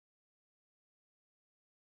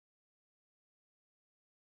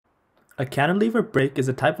A cantilever brake is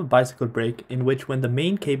a type of bicycle brake in which when the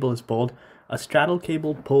main cable is pulled, a straddle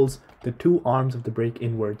cable pulls the two arms of the brake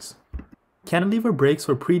inwards. Cantilever brakes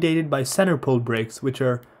were predated by center pull brakes, which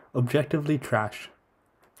are objectively trash.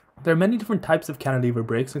 There are many different types of cantilever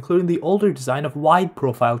brakes, including the older design of wide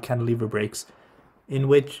profile cantilever brakes, in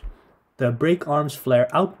which the brake arms flare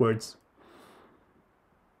outwards.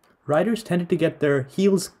 Riders tended to get their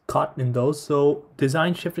heels caught in those, so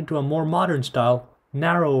design shifted to a more modern style,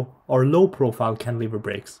 narrow or low profile cantilever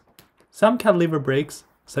brakes. Some cantilever brakes,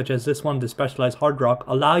 such as this one, the Specialized Hard Rock,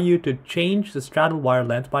 allow you to change the straddle wire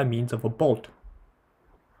length by means of a bolt.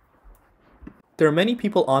 There are many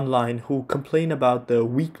people online who complain about the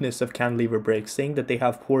weakness of cantilever brakes, saying that they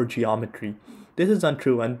have poor geometry. This is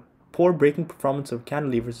untrue, and poor braking performance of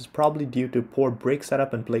cantilevers is probably due to poor brake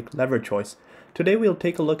setup and brake lever choice. Today we'll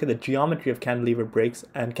take a look at the geometry of cantilever brakes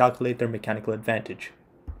and calculate their mechanical advantage.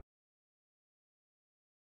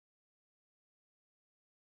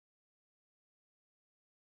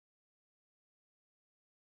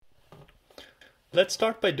 Let's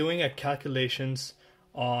start by doing a calculations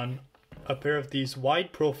on a pair of these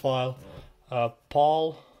wide profile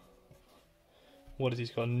Paul, what is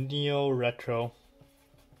these called? Neo Retro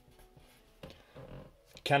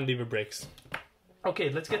cantilever brakes. Okay,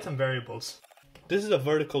 let's get some variables. This is a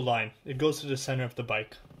vertical line. It goes to the center of the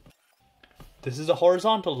bike. This is a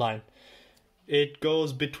horizontal line. It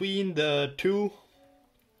goes between the two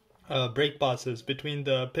brake bosses, between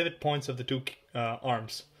the pivot points of the two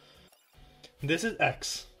arms. This is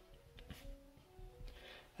X.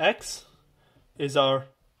 X is our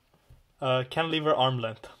cantilever arm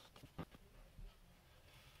length.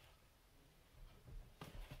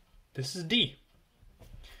 This is D.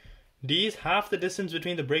 D is half the distance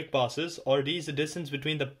between the brake bosses, or D is the distance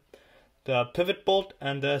between the pivot bolt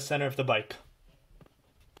and the center of the bike.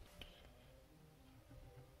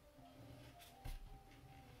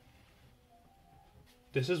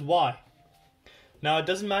 This is Y. Now it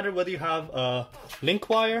doesn't matter whether you have a link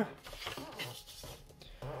wire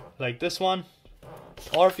like this one,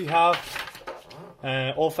 or if you have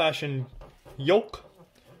an old-fashioned yoke,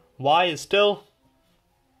 Y is still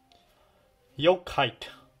yoke height.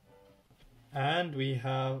 And we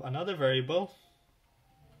have another variable.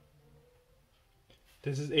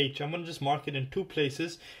 This is H. I'm going to just mark it in two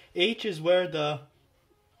places. H is where the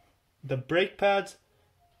brake pads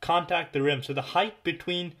contact the rim. So the height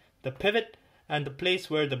between the pivot and the place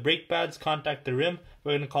where the brake pads contact the rim,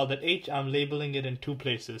 we're going to call that H. I'm labeling it in two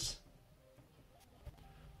places.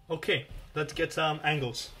 Okay, let's get some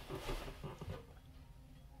angles.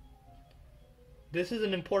 This is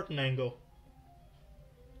an important angle.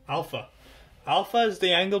 Alpha. Alpha is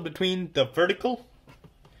the angle between the vertical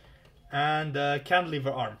and the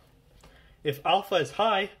cantilever arm. If alpha is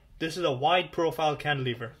high, this is a wide profile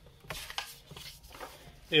cantilever.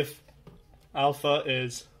 If alpha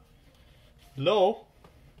is low,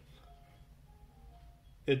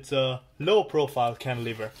 it's a low profile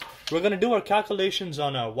cantilever. We're going to do our calculations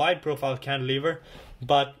on a wide profile cantilever,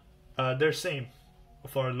 but they're same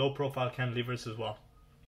for low profile cantilevers as well.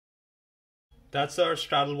 That's our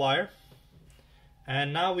straddle wire,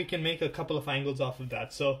 and now we can make a couple of angles off of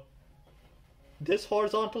that. So this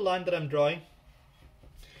horizontal line that I'm drawing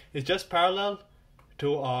is just parallel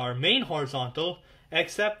to our main horizontal,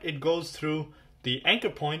 except it goes through the anchor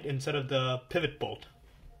point instead of the pivot bolt.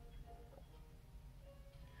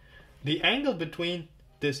 The angle between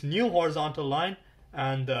this new horizontal line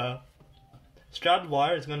and the straddle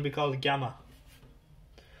wire is going to be called gamma,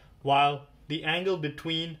 while the angle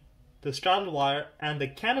between the straddle wire and the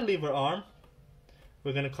cantilever arm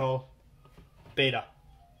we're going to call beta.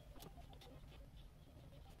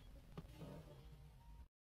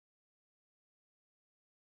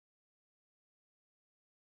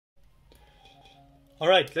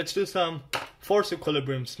 Alright, let's do some force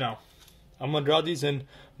equilibriums now. I'm going to draw these in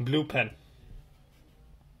blue pen.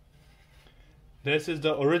 This is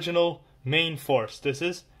the original main force. This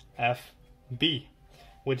is FB,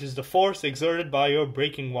 which is the force exerted by your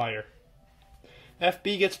braking wire.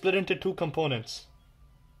 FB gets split into two components,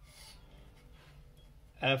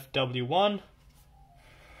 FW1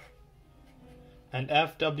 and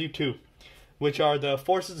FW2, which are the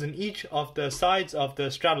forces in each of the sides of the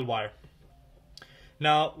straddle wire.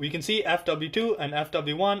 Now we can see FW2 and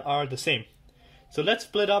FW1 are the same. So let's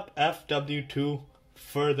split up FW2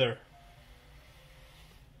 further.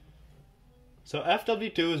 So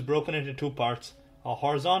FW2 is broken into two parts, a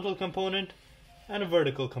horizontal component and a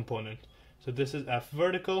vertical component. So this is F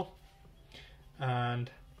vertical, and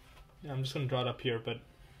I'm just going to draw it up here, but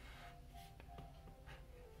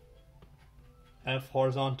F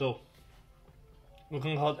horizontal. we're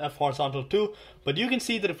going to call it F horizontal 2, but you can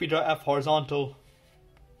see that if we draw F horizontal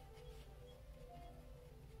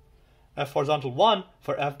 1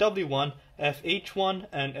 for FW1, FH1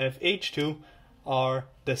 and FH2 are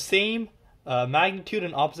the same magnitude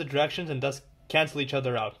in opposite directions and thus cancel each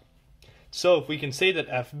other out. So if we can say that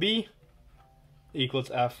FB equals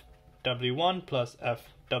FW1 plus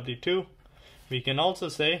FW2, we can also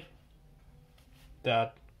say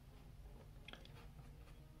that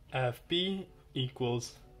FB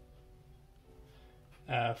equals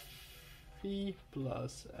FV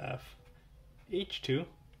plus FH2,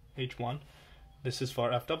 H1. This is for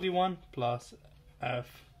FW1 plus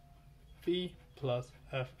FV plus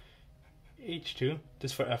FH2.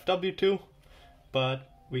 This is for FW2, but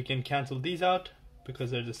we can cancel these out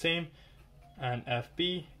because they're the same, and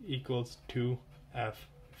FB equals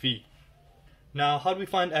 2FV. Now, how do we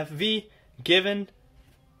find FV given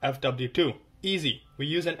FW2? Easy. We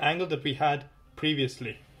use an angle that we had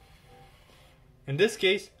previously. In this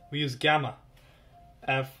case, we use gamma.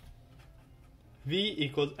 FV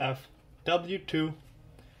equals FW2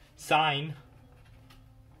 sine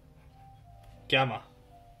gamma.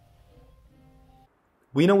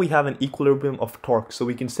 We know we have an equilibrium of torque, so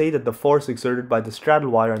we can say that the force exerted by the straddle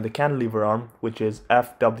wire on the cantilever arm, which is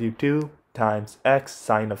Fw2 times x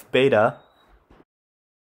sine of beta,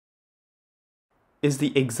 is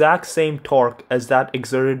the exact same torque as that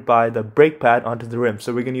exerted by the brake pad onto the rim.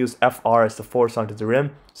 So we're going to use Fr as the force onto the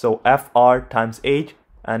rim. So Fr times h,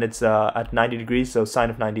 and it's at 90 degrees, so sine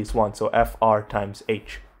of 90 is 1. So Fr times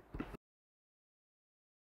h.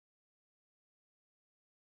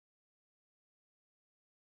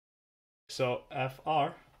 So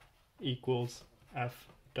Fr equals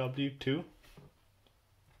Fw2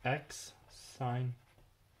 x sine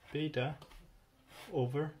beta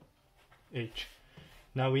over h.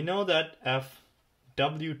 Now we know that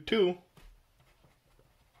Fw2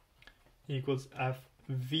 equals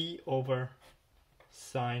Fv over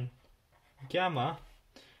sine gamma,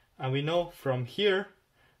 and we know from here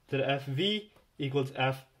that Fv equals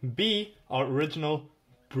Fb, our original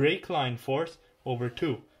brake line force, over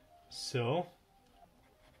 2. So,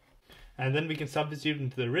 and then we can substitute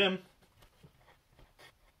into the rim.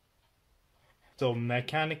 So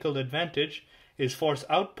mechanical advantage is force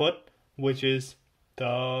output, which is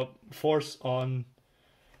the force on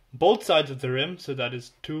both sides of the rim, so that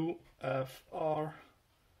is 2Fr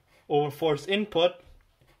over force input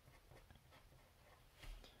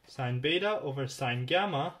sine beta over sine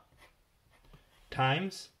gamma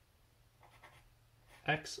times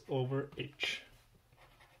x over h.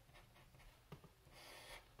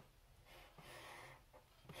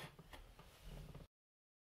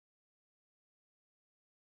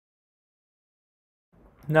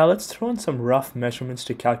 Now let's throw in some rough measurements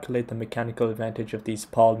to calculate the mechanical advantage of these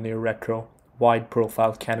Paul near retro wide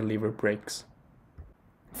profile cantilever brakes.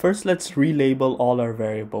 First, let's relabel all our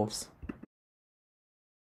variables.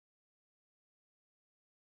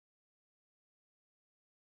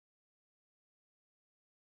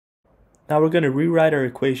 Now we're going to rewrite our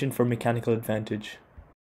equation for mechanical advantage.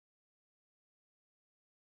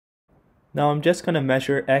 Now I'm just going to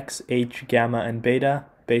measure x, h, gamma, and beta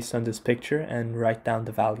based on this picture and write down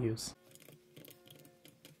the values.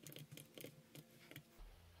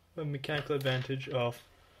 A mechanical advantage of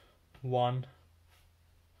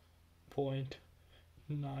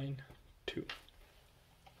 1.92.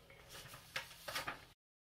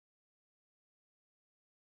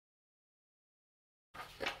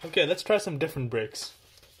 Okay, let's try some different brakes.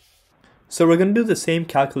 So we're going to do the same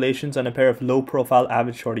calculations on a pair of low profile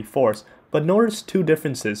average shorty 4s, but notice two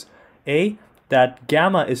differences. A, that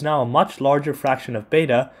gamma is now a much larger fraction of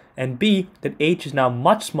beta, and B, that h is now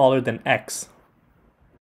much smaller than x.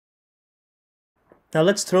 Now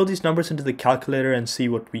let's throw these numbers into the calculator and see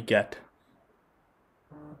what we get.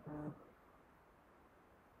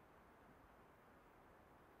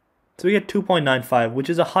 So we get 2.95, which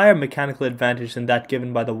is a higher mechanical advantage than that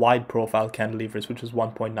given by the wide profile cantilevers, which was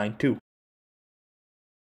 1.92.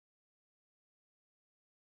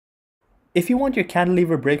 If you want your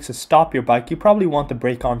cantilever brakes to stop your bike, you probably want the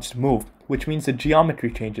brake arms to move, which means the geometry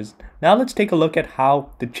changes. Now let's take a look at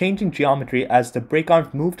how the changing geometry as the brake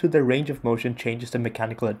arms move to their range of motion changes the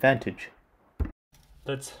mechanical advantage.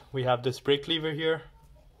 We have this brake lever here,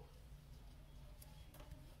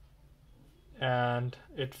 and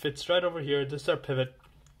it fits right over here. This is our pivot,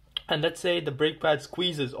 and let's say the brake pad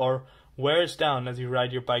squeezes or wears down as you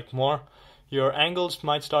ride your bike more. Your angles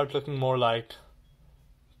might start looking more like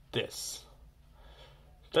this.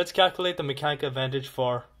 Let's calculate the mechanical advantage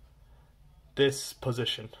for this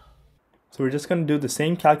position. So we're just going to do the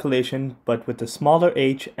same calculation but with the smaller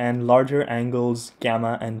h and larger angles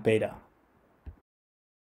gamma and beta.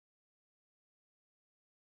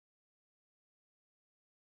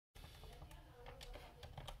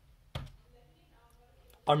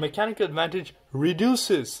 Our mechanical advantage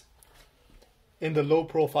reduces in the low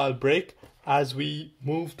profile brake as we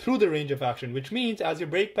move through the range of action, which means as your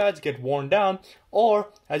brake pads get worn down or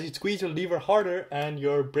as you squeeze your lever harder and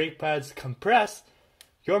your brake pads compress,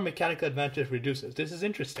 your mechanical advantage reduces. This is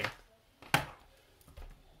interesting.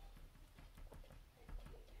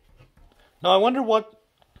 Now I wonder what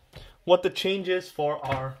the change is for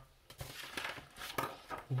our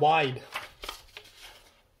wide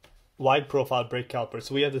profile brake caliper.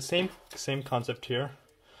 So we have the same concept here.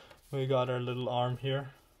 We got our little arm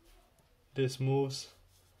here. This moves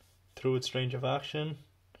through its range of action.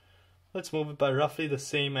 Let's move it by roughly the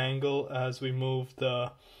same angle as we move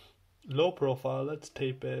the low profile. Let's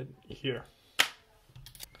tape it here.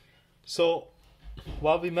 So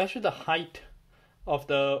while we measure the height of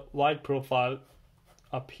the wide profile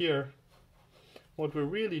up here, what we're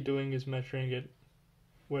really doing is measuring it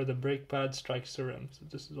where the brake pad strikes the rim. So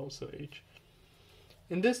this is also H.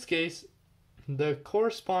 In this case, the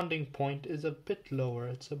corresponding point is a bit lower.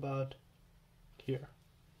 It's about here.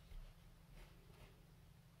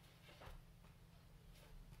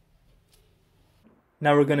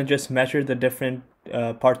 Now we're going to just measure the different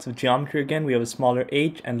parts of geometry again. We have a smaller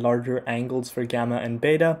h and larger angles for gamma and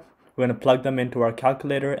beta. We're going to plug them into our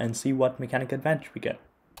calculator and see what mechanical advantage we get.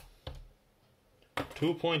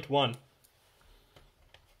 2.1.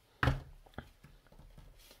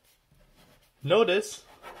 Notice,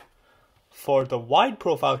 for the wide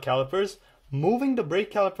profile calipers, moving the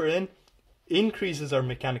brake caliper in increases our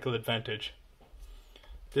mechanical advantage.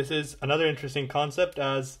 This is another interesting concept,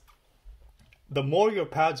 as the more your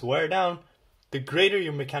pads wear down, the greater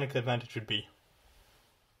your mechanical advantage would be.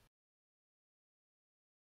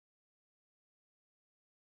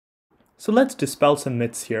 So let's dispel some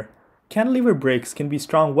myths here. Cantilever brakes can be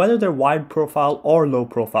strong whether they're wide profile or low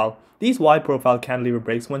profile. These wide profile cantilever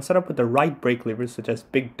brakes, when set up with the right brake levers such as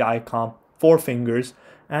big Diacompe 4 fingers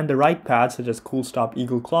and the right pads such as Cool Stop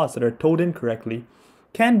Eagle claws that are towed in correctly,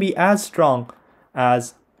 can be as strong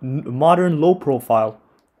as modern low profile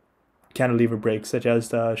cantilever brakes such as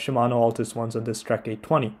the Shimano Altus ones on this Trek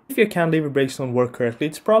 820. If your cantilever brakes don't work correctly,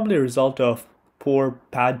 it's probably a result of poor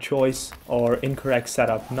pad choice or incorrect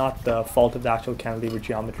setup, not the fault of the actual cantilever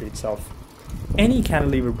geometry itself. Any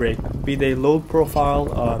cantilever brake, be they low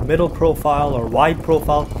profile, middle profile or wide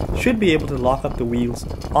profile, should be able to lock up the wheels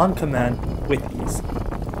on command with ease.